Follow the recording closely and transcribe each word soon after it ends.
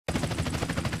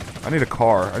I need a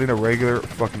car. I need a regular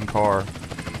fucking car.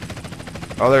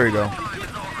 Oh, there you go.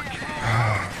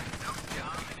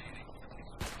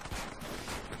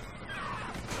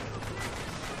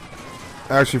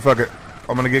 Actually, fuck it.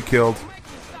 I'm gonna get killed.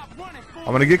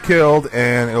 I'm gonna get killed,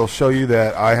 and it'll show you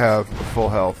that I have full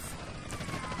health.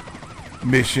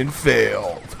 Mission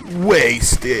failed.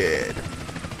 Wasted.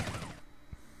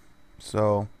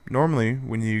 So, normally,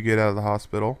 when you get out of the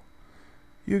hospital,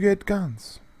 you get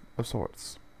guns of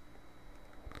sorts.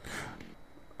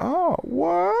 Oh,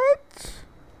 what?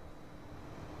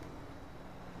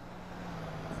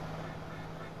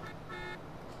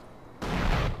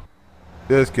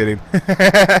 Just kidding.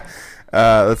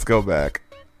 Let's go back.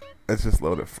 Let's just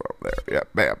load it from there. Yeah,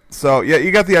 bam. So, yeah,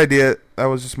 you got the idea. That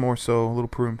was just more so a little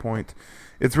proving point.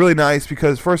 It's really nice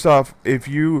because, first off,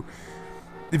 you're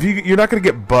not gonna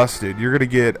get busted. You're gonna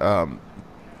get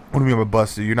what do you mean by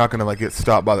busted? You're not gonna like get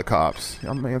stopped by the cops.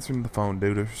 I'm answering the phone,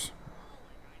 duders.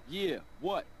 Yeah,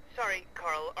 what? Sorry,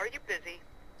 Carl, are you busy?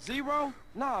 Zero?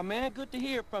 Nah, man, good to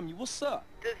hear from you. What's up?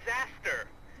 Disaster.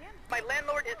 My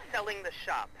landlord is selling the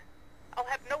shop. I'll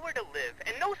have nowhere to live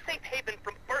and no safe haven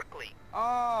from Berkeley.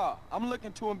 Ah, I'm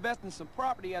looking to invest in some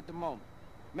property at the moment.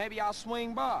 Maybe I'll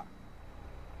swing by.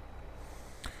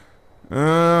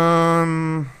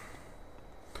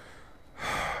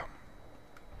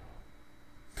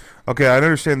 Okay, I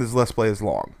understand this Let's Play is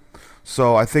long.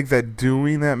 So I think that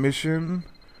doing that mission,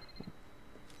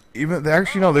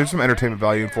 actually no, there's some entertainment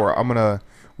value for it.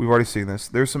 We've already seen this.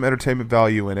 There's some entertainment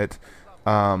value in it.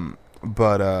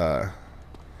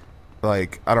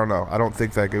 Like, I don't know. I don't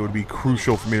think that it would be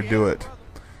crucial for me to do it.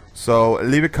 So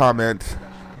leave a comment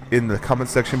in the comment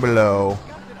section below.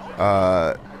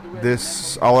 I'll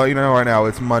let you know right now,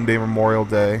 it's Monday, Memorial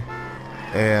Day.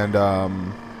 And,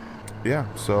 yeah,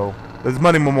 so it's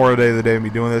Monday, Memorial Day, the day of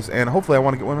me doing this. And hopefully I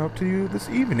want to get one up to you this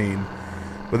evening.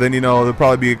 But then, you know, there'll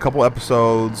probably be a couple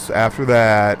episodes after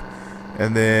that.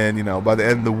 And then, you know, by the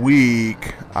end of the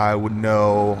week, I would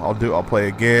know, I'll play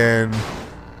again.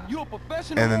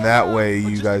 And then that way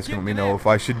you guys can let me know if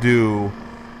I should do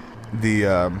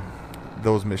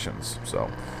those missions. So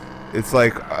it's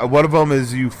like one of them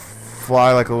is you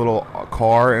fly like a little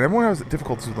car, and everyone has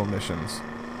difficulties with those missions.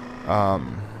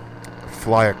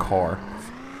 Fly a car.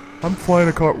 I'm flying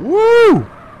a car. Woo!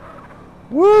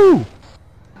 Woo!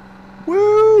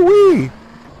 Woo wee!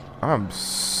 I'm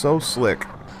so slick.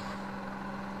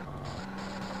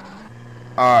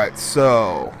 Alright,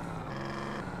 so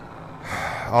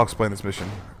I'll explain this mission.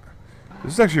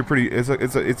 This is actually pretty.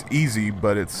 It's easy,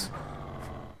 but it's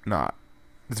not.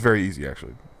 It's very easy,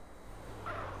 actually.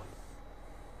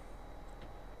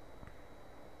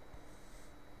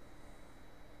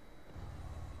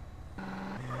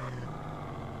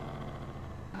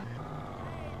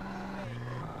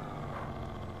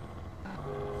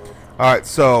 All right,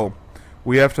 so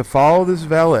we have to follow this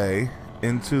valet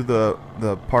into the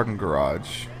parking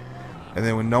garage. And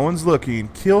then when no one's looking,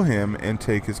 kill him and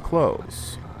take his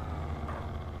clothes.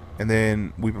 And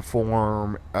then we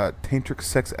perform tantric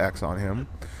sex acts on him.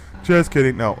 Just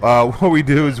kidding. No. What we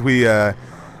do is we... hi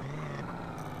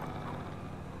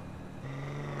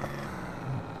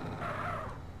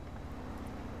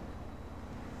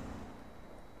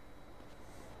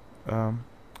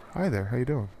there. How you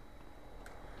doing?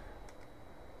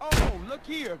 Oh, look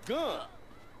here, gun.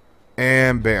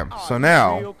 And bam. So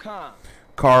now...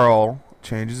 Carl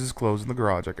changes his clothes in the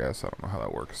garage, I guess. I don't know how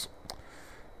that works.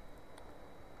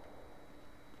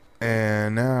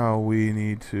 And now we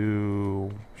need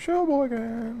to showboy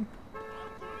again.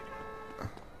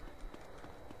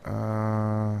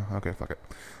 Okay, fuck it.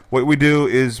 What we do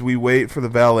is we wait for the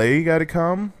valet guy to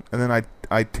come, and then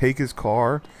I take his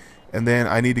car, and then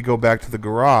I need to go back to the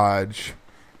garage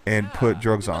and put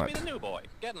drugs on it.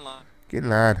 Get in line. Get in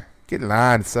line. Get in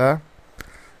line, sir.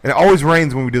 And it always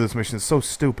rains when we do this mission. It's so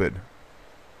stupid.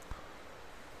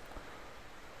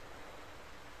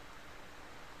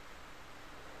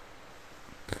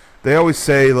 They always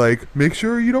say, like, make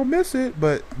sure you don't miss it.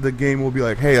 But the game will be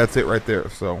like, hey, that's it right there.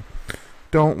 So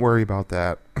don't worry about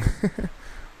that.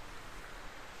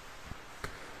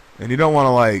 And you don't want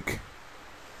to, like,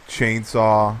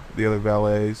 chainsaw the other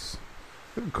valets.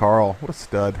 Look at Carl. What a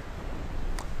stud.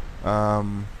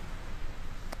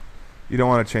 You don't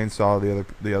want to chainsaw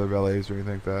the other valets or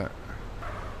anything like that.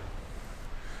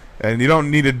 And you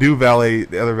don't need to do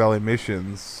the other valet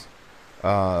missions.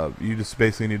 You just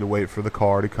basically need to wait for the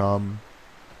car to come.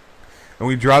 And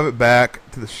we drive it back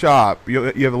to the shop. You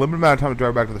have a limited amount of time to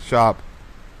drive back to the shop.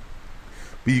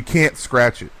 But you can't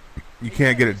scratch it. You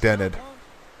can't get it dented.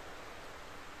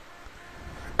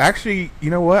 Actually,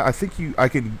 you know what? I think I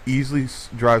can easily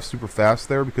drive super fast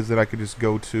there because then I can just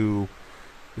go to.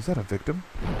 Is that a victim?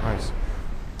 Nice.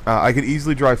 I can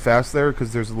easily drive fast there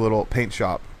because there's a little paint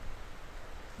shop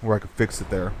where I can fix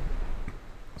it there.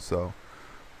 So,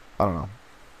 I don't know.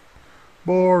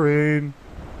 Boring.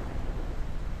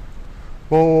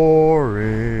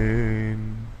 Boring.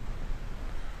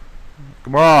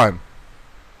 Come on.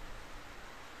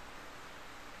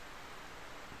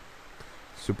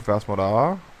 Super fast mode.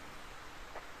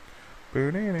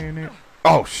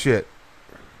 Oh shit.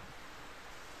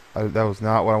 That was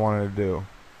not what I wanted to do.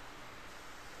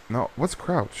 No, what's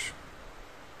crouch?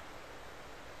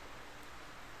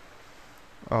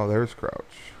 Oh, there's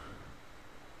crouch.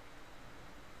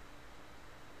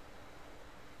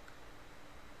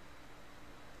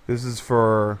 This is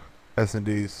for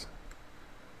S&Ds.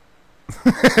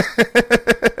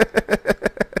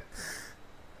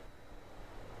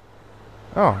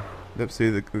 Oh, let's see,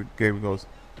 the game goes.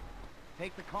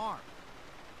 Take the car.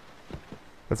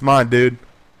 That's mine, dude.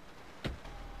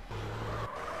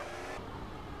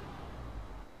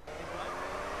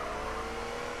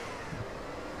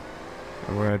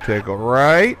 And we're gonna take a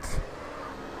right,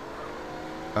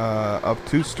 up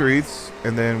 2 streets,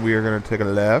 and then we are gonna take a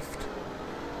left.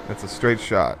 That's a straight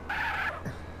shot,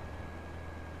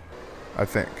 I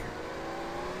think.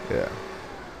 Yeah.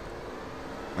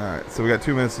 All right, so we got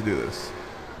 2 minutes to do this.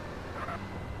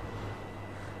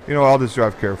 You know, I'll just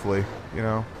drive carefully. You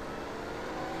know.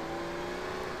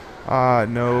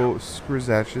 No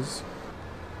screws-atches.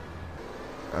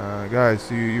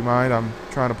 Guys, you mind? I'm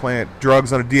trying to plant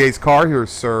drugs on a DA's car here,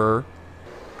 sir.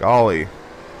 Golly.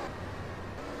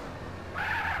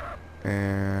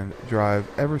 And drive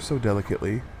ever so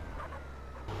delicately.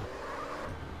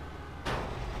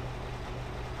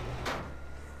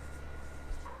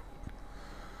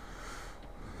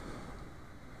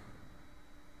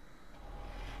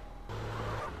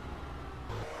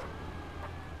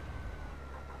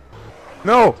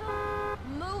 No!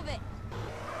 Move it.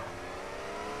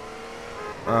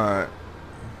 Alright.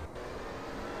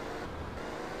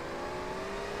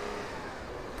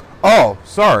 Oh,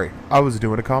 sorry. I was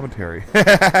doing a commentary.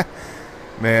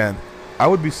 Man, I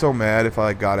would be so mad if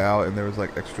I got out and there was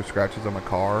like extra scratches on my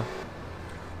car.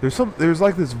 There's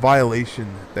like this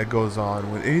violation that goes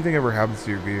on when anything ever happens to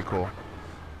your vehicle.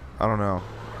 I don't know.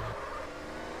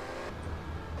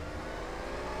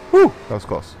 Whew, that was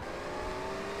close.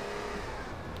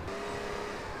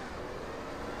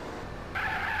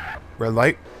 Red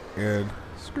light, and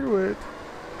screw it.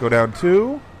 Go down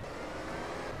 2.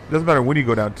 Doesn't matter when you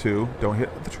go down 2. Don't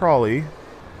hit the trolley.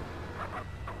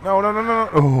 No, no, no, no, no.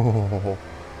 Oh.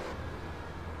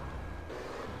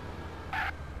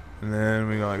 And then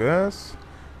we go like this.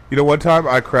 You know, one time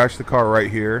I crashed the car right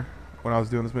here when I was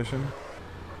doing this mission.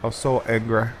 I was so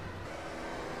angry.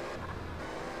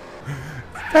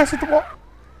 Pass it the wall.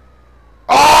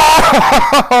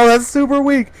 Oh, that's super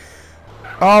weak.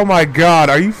 Oh my god,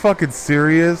 are you fucking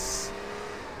serious?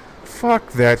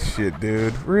 Fuck that shit,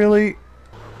 dude. Really?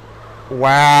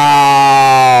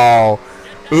 Wow.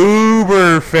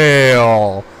 Uber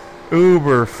fail.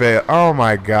 Uber fail. Oh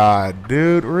my god,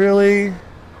 dude. Really?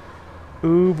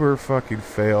 Uber fucking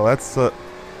fail. That's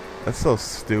so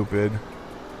stupid.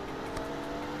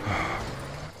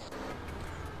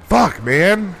 Fuck,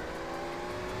 man.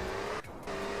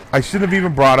 I shouldn't have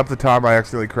even brought up the time I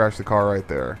accidentally crashed the car right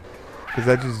there. Because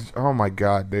that just... Oh my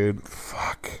god, dude.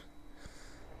 Fuck.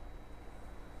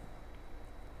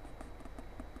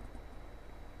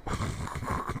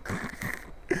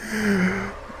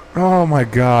 Oh my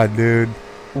god, dude.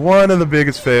 One of the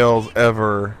biggest fails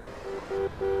ever.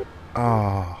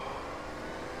 Oh.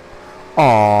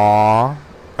 Aww.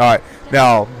 Alright,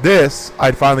 now this,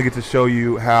 I'd finally get to show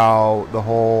you how the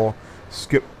whole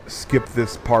skip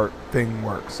this part thing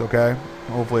works, okay?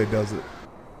 Hopefully it does it.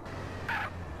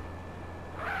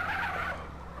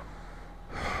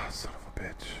 Son of a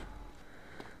bitch.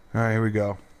 Alright, here we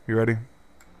go. You ready?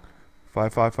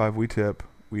 555, we tip.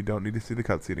 We don't need to see the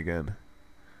cutscene again.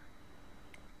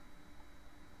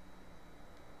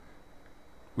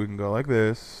 We can go like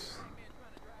this.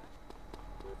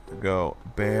 Go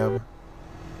bam.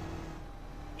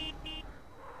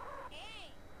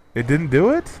 It didn't do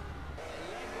it?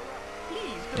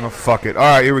 Oh, fuck it.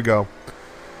 Alright, here we go.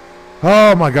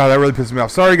 Oh my god, that really pissed me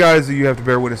off. Sorry guys that you have to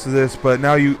bear witness to this, but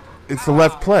now it's the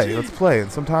left play. Let's play.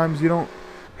 And sometimes you don't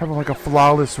have like a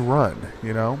flawless run,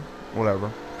 you know?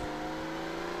 Whatever.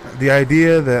 The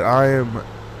idea that I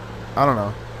don't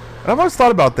know. And I've always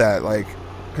thought about that, like,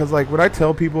 because like when I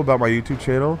tell people about my YouTube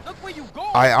channel,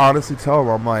 I honestly tell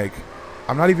them, I'm like,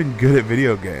 I'm not even good at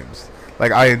video games.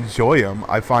 Like, I enjoy them.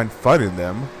 I find fun in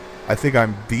them. I think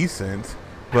I'm decent.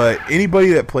 But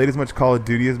anybody that played as much Call of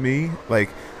Duty as me, like,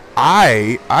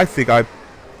 I think I,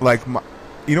 like,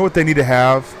 you know what they need to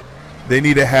have? They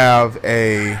need to have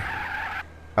a,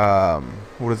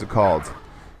 what is it called?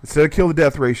 Instead of kill to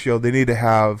death ratio, they need to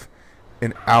have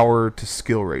an hour to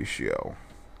skill ratio.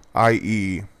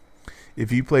 I.e.,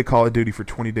 if you play Call of Duty for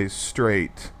 20 days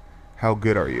straight, how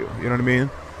good are you? You know what I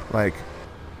mean? Like,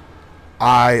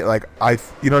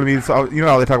 you know what I mean? So, you know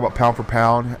how they talk about pound for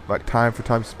pound, like time for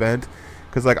time spent?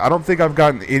 Because, like, I don't think I've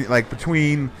gotten any, like,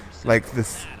 between, like,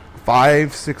 this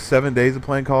 5, 6, 7 days of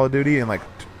playing Call of Duty and, like,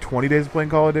 20 days of playing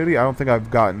Call of Duty, I don't think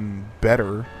I've gotten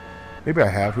better. Maybe I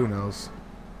have, who knows?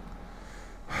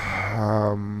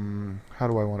 How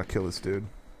do I want to kill this dude?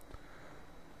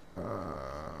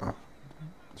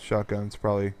 Shotgun's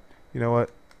probably, you know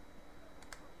what?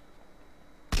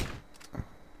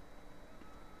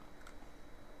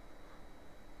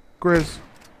 Grizz.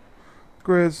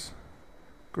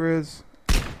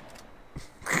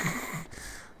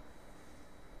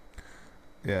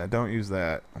 Yeah, don't use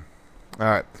that.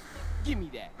 Alright. Give me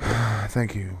that.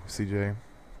 Thank you, CJ.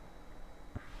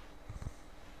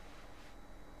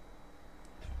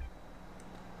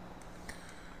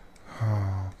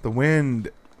 The wind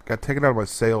got taken out of my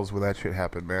sails when that shit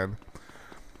happened, man.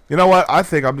 You know what? I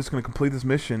think I'm just going to complete this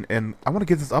mission, and I want to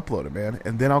get this uploaded, man.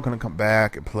 And then I'm going to come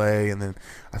back and play, and then...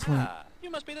 That's when you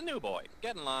must be the new boy.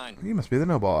 Get in line. You must be the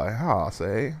no boy. How I'll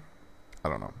say. I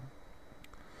don't know.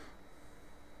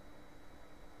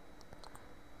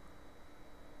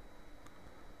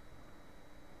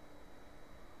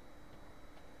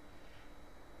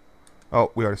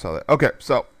 Oh, we already saw that. Okay,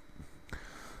 so...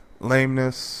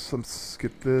 Lameness. Let's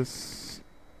skip this.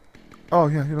 Oh,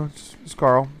 yeah, you know, just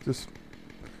Carl. Just...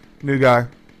 New guy.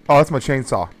 Oh, that's my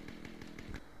chainsaw.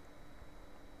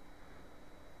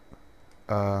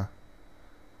 Oh,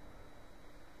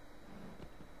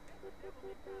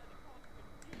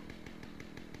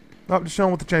 just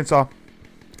chilling with the chainsaw.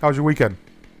 How was your weekend?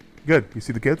 Good. You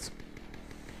see the kids?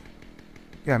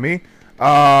 Yeah, me?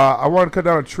 I want to cut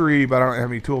down a tree, but I don't have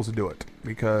any tools to do it.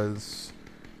 Because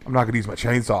I'm not going to use my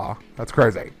chainsaw. That's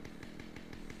crazy.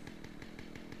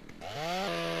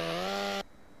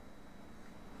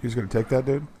 He's going to take that,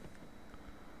 dude?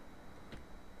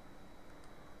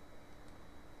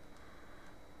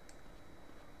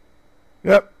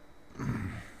 Yep.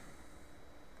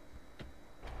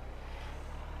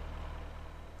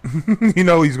 You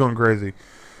know he's going crazy.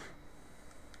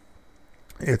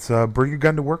 It's bring your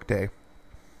gun to work day.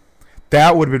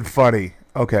 That would have been funny.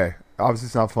 Okay. Obviously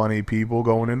it's not funny. People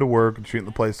going into work and shooting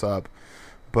the place up.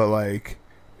 But, like,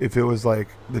 if it was, like,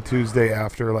 the Tuesday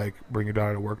after, like, bring your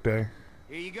daughter to work day.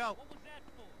 Here you go. What was that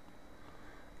for?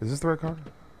 Is this the right card?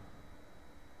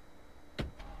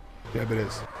 Yeah, it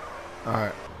is.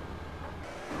 Alright.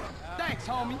 Thanks,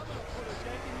 homie.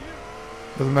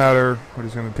 Doesn't matter. We're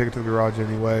just going to take it to the garage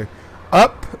anyway.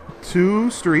 Up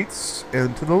 2 streets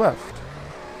and to the left.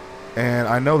 And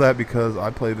I know that because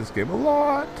I play this game a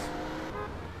lot.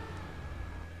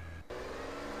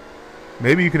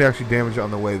 Maybe you can actually damage it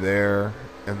on the way there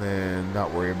and then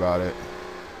not worry about it.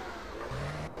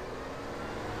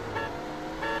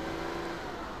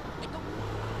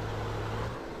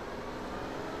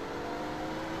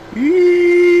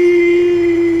 Eee!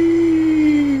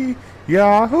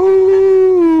 Yahoo!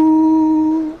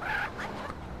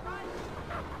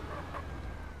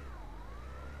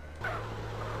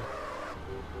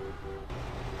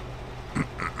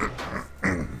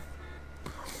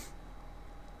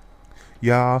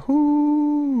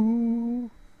 Yahoo!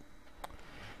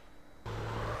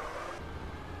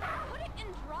 Put it in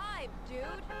drive,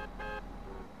 dude.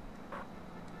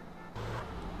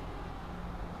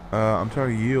 I'm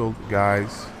trying to yield,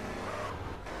 guys.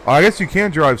 Oh, I guess you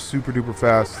can drive super duper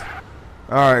fast.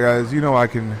 Alright, guys, you know I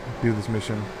can do this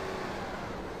mission.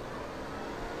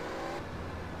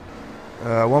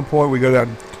 At one point, we go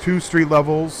down 2 street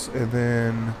levels and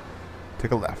then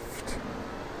take a left.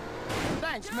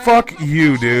 Thanks, man. Fuck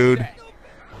you, dude.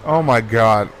 Oh my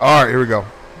god. Alright, here we go.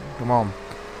 Come on.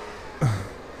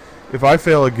 If I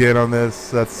fail again on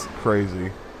this, that's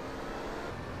crazy.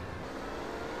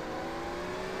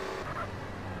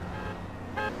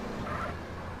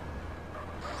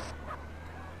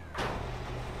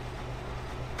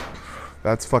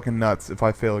 That's fucking nuts if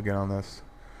I fail again on this.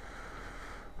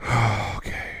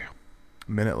 Okay.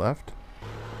 Minute left.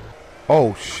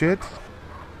 Oh, shit.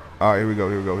 Alright, here we go,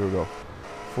 here we go, here we go.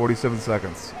 47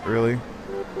 seconds. Really?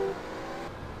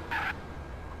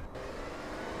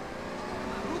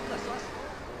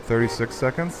 $36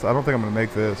 seconds? I don't think I'm going to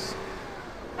make this.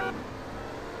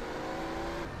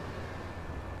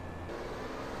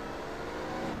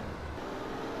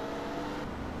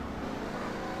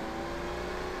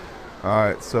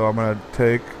 Alright, so I'm gonna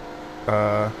take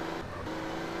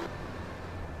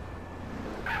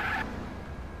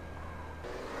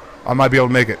I might be able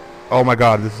to make it. Oh my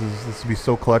god, this would be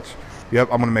so clutch. Yep,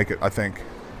 I'm gonna make it, I think.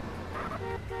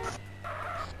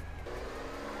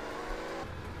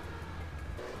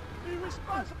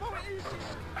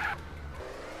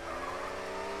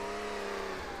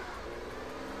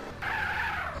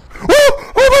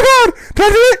 Oh! Oh my god! Did I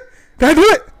do it? Did I do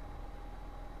it?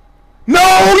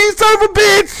 No, you son of a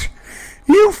bitch!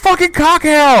 You fucking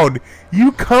cockhound!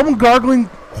 You cum gargling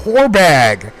whore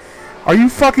bag! Are you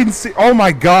fucking oh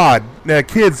my god. Now,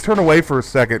 kids, turn away for a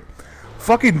second.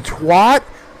 Fucking twat,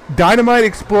 dynamite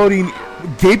exploding,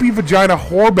 gaping vagina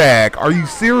whore bag. Are you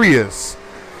serious?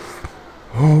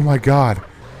 Oh my god.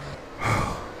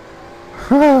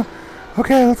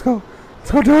 Okay, let's go.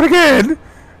 Let's go do it again.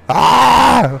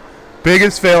 Ah!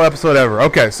 Biggest fail episode ever.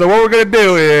 Okay, so what we're going to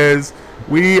do is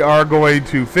we are going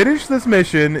to finish this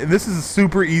mission. And this is a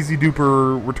super easy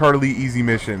duper, retardedly easy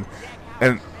mission.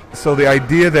 And so the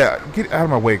idea that... Get out of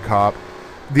my way, cop.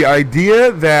 The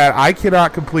idea that I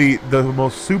cannot complete the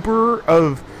most super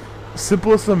of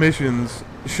simplest of missions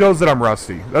shows that I'm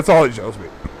rusty. That's all it shows me.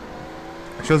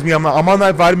 It shows me I'm on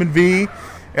that vitamin V,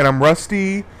 and I'm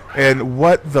rusty, and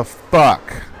what the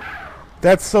fuck?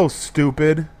 That's so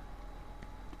stupid.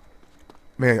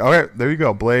 Man, alright, there you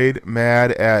go. Blade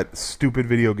mad at stupid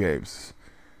video games.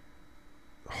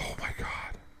 Oh my god.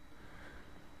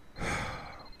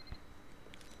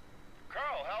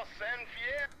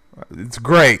 It's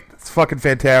great. It's fucking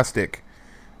fantastic.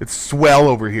 It's swell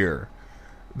over here.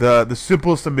 The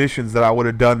simplest of missions that I would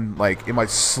have done like in my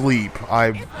sleep.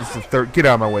 This is the third. Get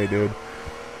out of my way, dude.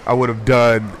 I would have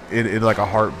done in like a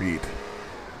heartbeat.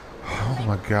 Oh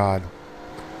my god.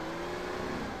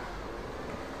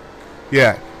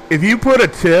 Yeah. If you put a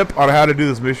tip on how to do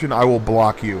this mission, I will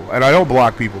block you. And I don't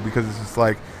block people because it's just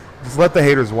like, just let the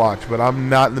haters watch. But I'm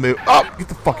not in the mood. Oh, get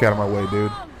the fuck out of my way,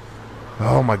 dude.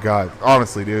 Oh my god.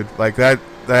 Honestly, dude. Like that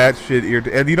shit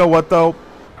irritates. And you know what though?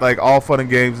 Like all fun and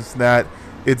games, it's not.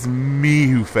 It's me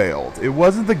who failed. It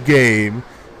wasn't the game.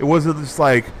 It wasn't just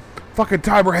like fucking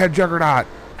timer head juggernaut.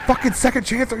 Fucking second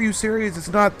chance. Are you serious? It's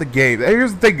not the game.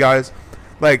 Here's the thing, guys.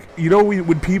 Like, you know,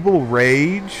 when people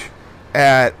rage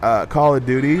at Call of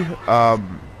Duty,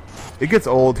 it gets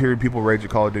old hearing people rage at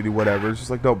Call of Duty. Whatever. It's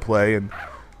just like don't play. And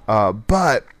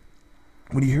but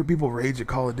when you hear people rage at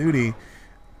Call of Duty,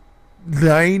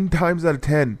 9 times out of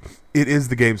 10, it is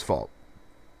the game's fault.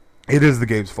 It is the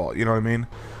game's fault. You know what I mean?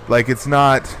 Like, it's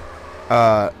not.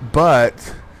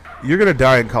 But you're gonna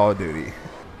die in Call of Duty,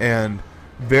 and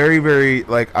very, very,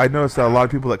 like, I noticed that a lot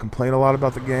of people that complain a lot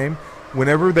about the game,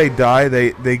 whenever they die,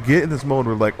 they get in this mode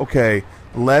where like, okay,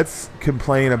 let's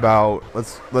complain about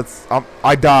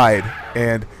I died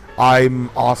and I'm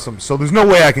awesome, so there's no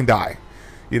way I can die,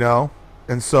 you know.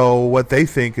 And so what they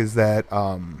think is that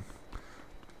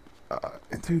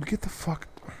dude, get the fuck.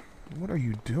 What are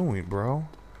you doing, bro?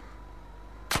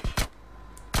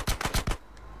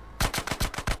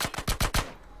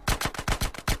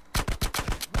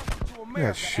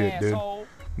 Yeah, shit, dude.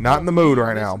 Not in the mood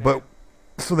right now. But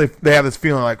so they have this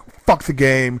feeling like fuck the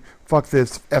game, fuck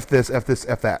this, f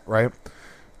that, right?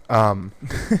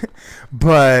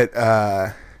 But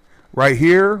right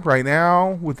here, right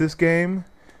now, with this game,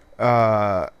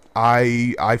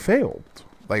 I failed.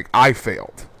 Like I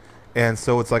failed, and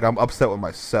so it's like I'm upset with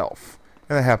myself,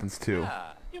 and that happens too.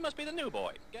 Ah, you must be the new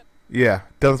boy. Yeah,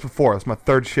 done this before. It's my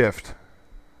 3rd shift.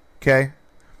 Okay.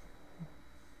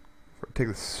 Take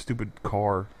this stupid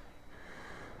car.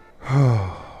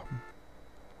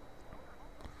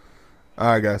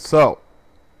 Alright, guys, so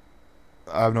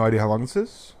I have no idea how long this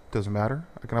is. Doesn't matter.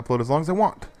 I can upload as long as I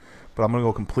want. But I'm going to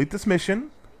go complete this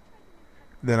mission.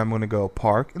 Then I'm going to go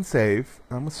park and save.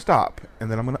 And I'm going to stop.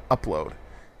 And then I'm going to upload.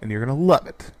 And you're going to love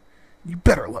it. You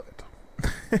better love it.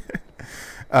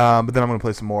 But then I'm going to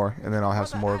play some more. And then I'll have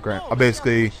some more grant.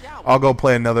 I'll go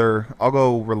play another. I'll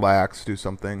go relax, do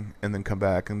something. And then come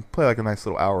back and play like a nice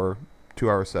little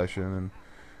 2-hour session.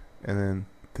 And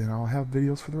then I'll have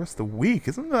videos for the rest of the week.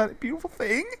 Isn't that a beautiful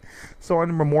thing? So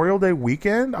on Memorial Day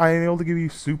weekend, I am able to give you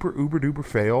super uber duper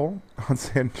fail on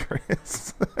San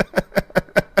Andreas.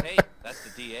 Hey, that's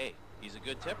the DA. He's a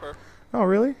good tipper. Oh,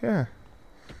 really? Yeah.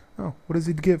 Oh, what does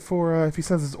he get for if he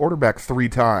sends his order back 3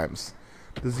 times?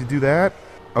 Does he do that?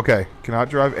 Okay. Cannot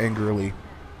drive angrily.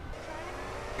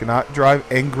 Cannot drive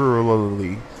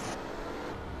angrily.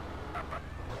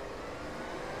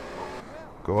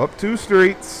 Go up 2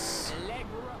 streets.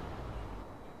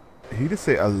 He just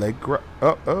say Allegra.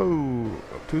 Oh,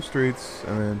 up 2 streets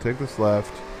and then take this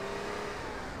left.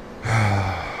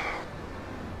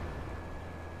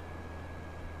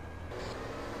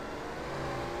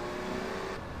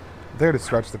 there to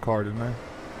scratch the car, didn't I?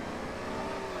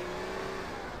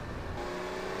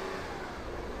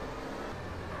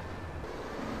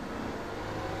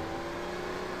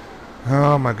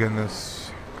 Oh my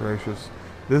goodness gracious.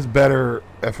 This better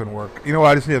effing work. You know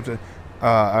what? I just need to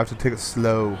I have to take it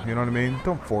slow. You know what I mean?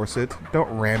 Don't force it.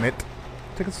 Don't ram it.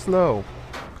 Take it slow.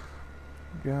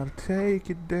 Gotta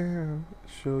take it down.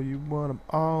 Show you what I'm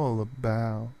all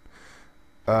about.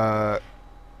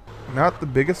 Not the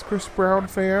biggest Chris Brown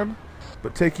fan,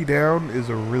 but Take You Down is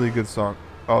a really good song.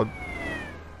 Oh.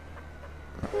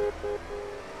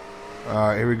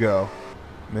 Here we go.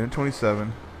 Minute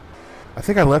 27. I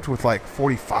think I left with like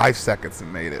 45 seconds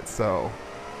and made it, so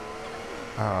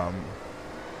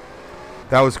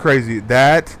that was crazy.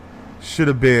 That should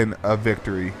have been a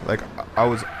victory. Like I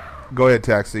was. Go ahead,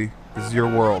 taxi. This is your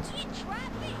world.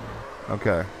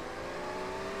 Okay.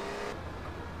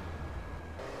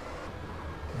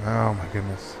 Oh my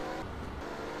goodness.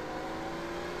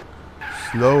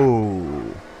 Slow.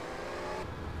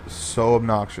 So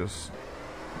obnoxious.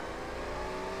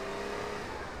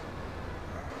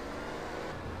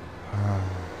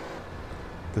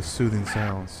 The soothing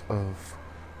sounds of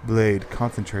Blade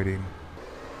concentrating.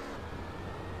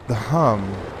 The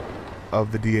hum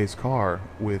of the DA's car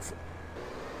with,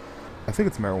 I think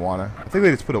it's marijuana. I think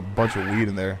they just put a bunch of weed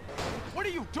in there. What are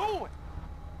you doing?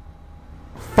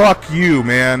 Fuck you,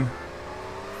 man.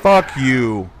 Fuck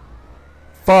you.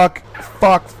 Fuck.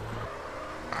 Fuck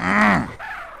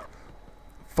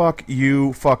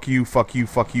you. Fuck you. Fuck you.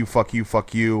 Fuck you. Fuck you.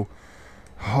 Fuck you.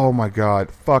 Oh my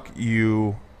god. Fuck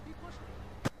you.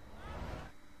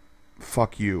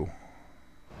 Fuck you.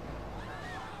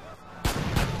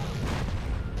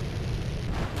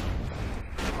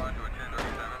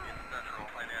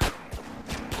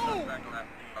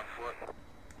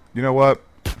 You know what?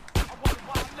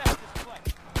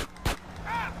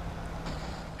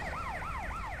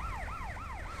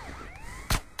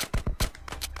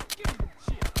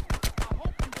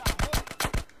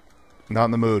 Not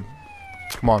in the mood.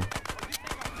 Come on.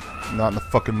 Not in the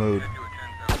fucking mood.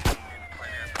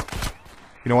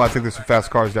 You know what? I think there's some fast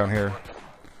cars down here.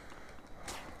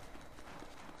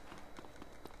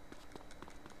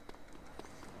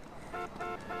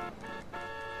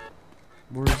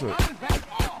 Where is it?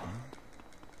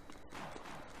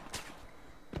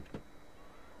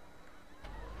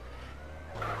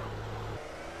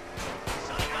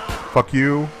 Fuck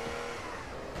you.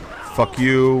 Fuck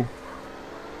you.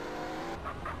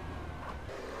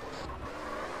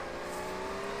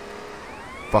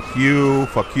 Fuck you.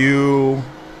 Fuck you.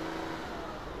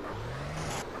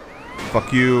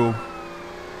 Fuck you.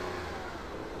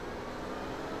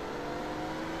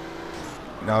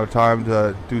 Now time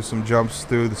to do some jumps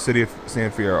through the city of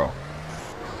San Fierro.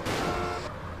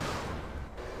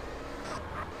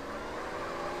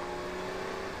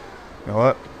 You know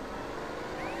what?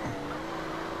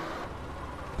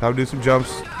 Time to do some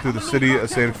jumps through the city of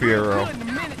San Fierro.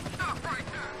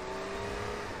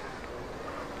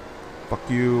 Fuck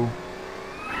you.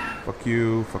 Fuck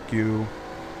you. Fuck you.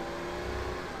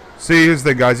 See, here's the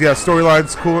thing, guys. Yeah,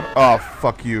 storyline's cool. Oh,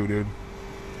 fuck you, dude.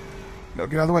 No,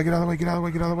 get out of the way, get out of the way, get out of the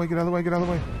way, get out of the way, get out of the way, get out of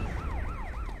the way.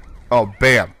 Oh,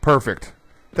 bam. Perfect.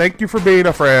 Thank you for being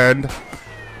a friend.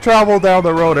 Travel down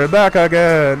the road and back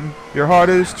again. Your heart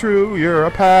is true. You're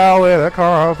a pal and a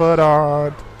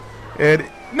confidant. And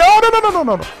no.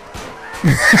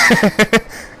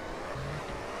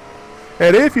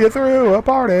 And if you threw a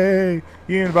party,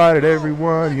 you invited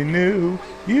everyone you knew,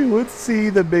 you would see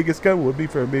the biggest gun would be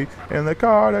for me, and the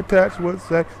card attached would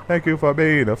say, "Thank you for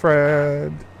being a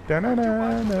friend."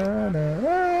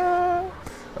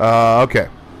 Okay.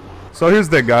 So here's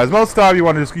the thing, guys. Most of the time you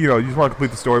want to just, you just want to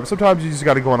complete the story, but sometimes you just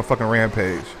got to go on a fucking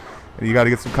rampage, and you got to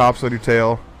get some cops on your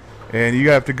tail, and you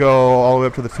have to go all the way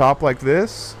up to the top like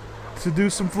this to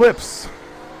do some flips.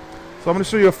 So I'm going to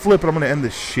show you a flip, and I'm going to end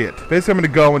this shit. Basically, I'm going to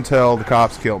go until the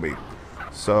cops kill me.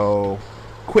 So,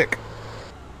 quick.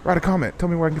 Write a comment. Tell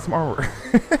me where I can get some armor.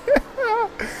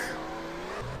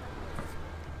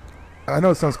 I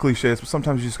know it sounds cliche, but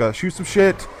sometimes you just got to shoot some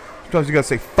shit. Sometimes you got to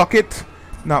say, fuck it.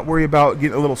 Not worry about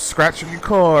getting a little scratch on your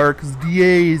car, because the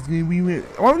DA is going to be...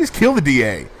 Why don't we just kill the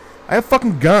DA? I have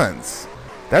fucking guns.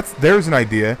 There's an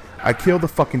idea. I killed the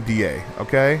fucking DA,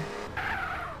 okay?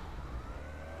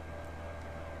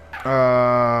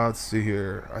 Let's see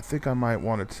here. I think I might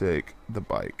want to take the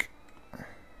bike.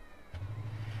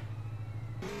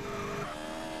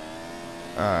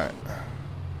 Alright.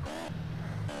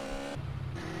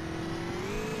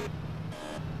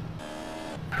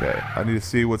 Okay, I need to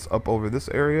see what's up over this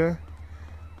area.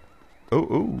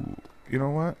 Oh, you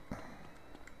know what?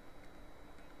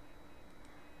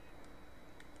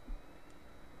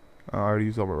 I already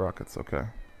used all my rockets. Okay.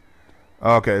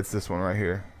 Okay, it's this one right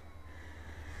here.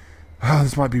 Oh,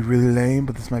 this might be really lame,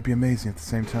 but this might be amazing at the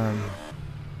same time.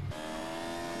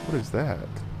 What is that?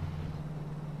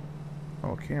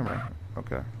 Oh, a camera.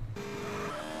 Okay.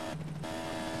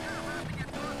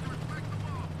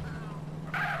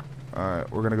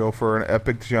 Alright, we're gonna go for an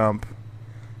epic jump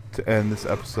to end this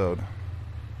episode.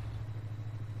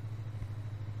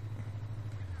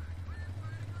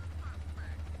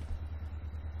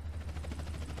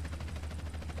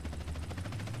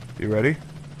 You ready?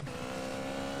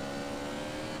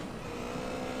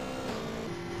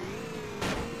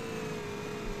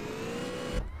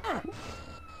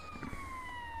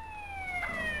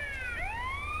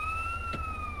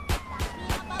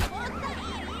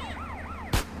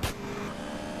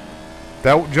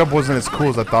 That jump wasn't as cool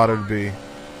as I thought it would be.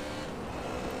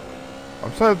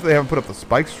 I'm sorry that they haven't put up the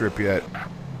spike strip yet.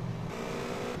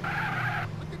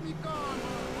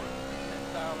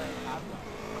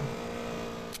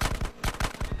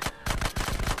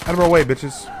 Out of our way,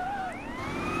 bitches.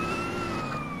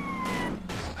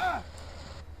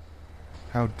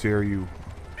 How dare you?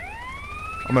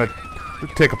 I'm gonna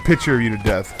take a picture of you to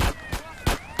death.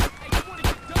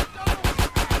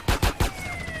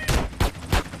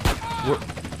 What?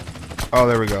 Oh,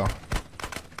 there we go.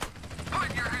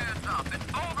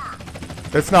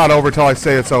 It's not over till I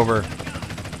say it's over.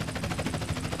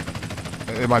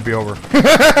 It might be over.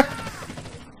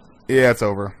 Yeah, it's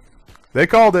over. They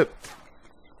called it.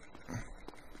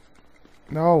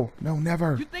 No, no,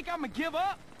 never. You think I'm gonna give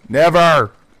up?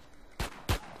 Never.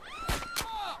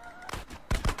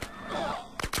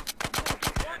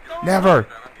 Never.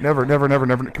 Never, never, never,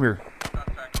 never. Come here.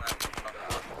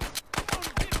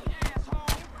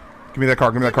 Give me that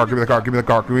car, give me that car, give me the car, give me the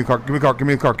car, give me the car, give me the car, give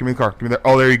me the car, give me the car, give me the.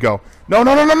 Oh, there you go. No,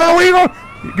 no, no, no, no, where you going?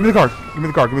 Give me the car, give me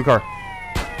the car, give me the car.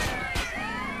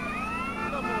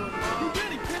 You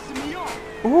really pissing me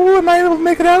off. Ooh, am I able to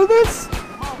make it out of this?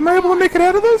 Am I able to make it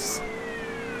out of this?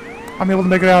 I'm able to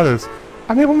make it out of this.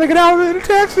 I'm able to make it out of it in a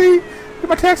taxi. Get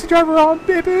my taxi driver on,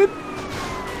 baby.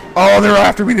 Oh, they're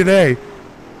after me today.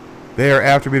 They are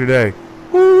after me today.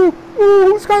 Ooh,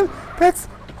 ooh, Scott, that's.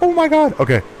 Oh my God.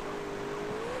 Okay.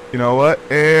 You know what?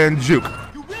 And juke.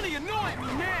 You really annoying me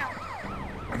now.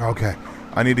 Okay.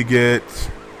 I need to get.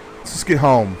 Let's just get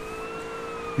home.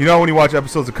 You know when you watch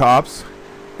episodes of Cops,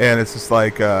 and it's just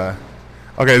like, okay,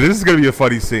 this is gonna be a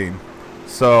funny scene.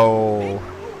 So,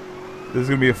 this is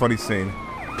gonna be a funny scene.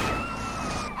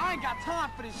 I ain't got time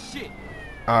for this shit.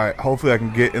 All right. Hopefully, I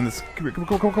can get in this. Come here, come on,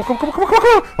 come on, come on, come on, come on,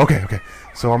 come on. Okay, okay.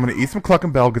 So I'm gonna eat some Cluck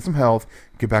and Bell, get some health,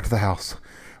 get back to the house.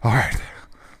 All right.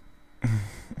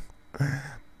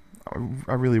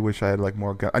 I really wish I had like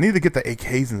more guns. I need to get the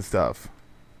AKs and stuff.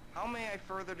 How may I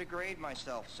further degrade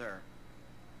myself, sir?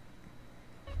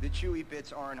 The chewy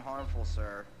bits aren't harmful,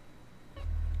 sir.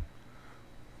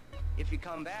 If you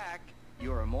come back,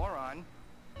 you're a moron.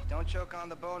 Don't choke on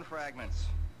the bone fragments.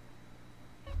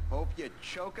 Hope you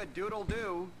choke a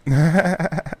doodle-doo.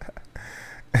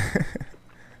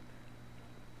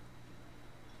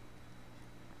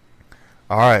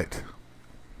 All right.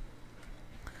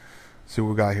 See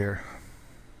what we got here.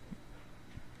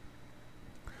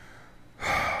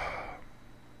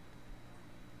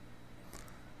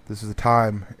 This is a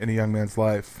time in a young man's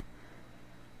life.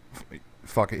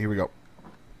 Fuck it, here we go.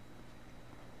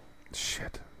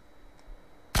 Shit.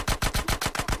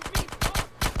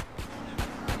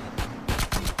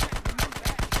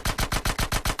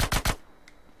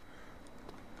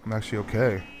 I'm actually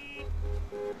okay.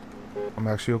 I'm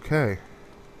actually okay.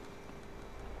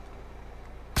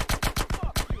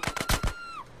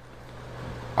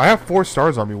 I have 4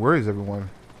 stars on me. Where is everyone?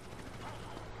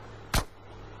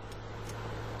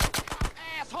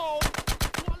 Asshole.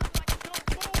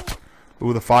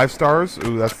 Ooh, the 5 stars?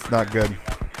 Ooh, that's not good.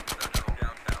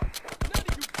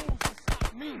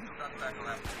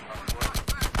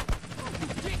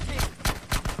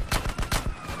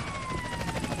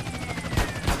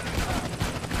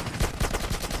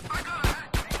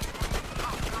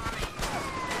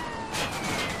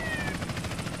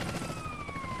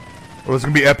 Oh, it's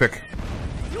gonna be epic.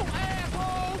 You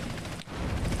asshole.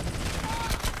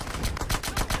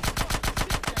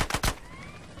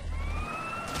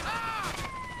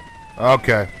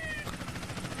 Okay.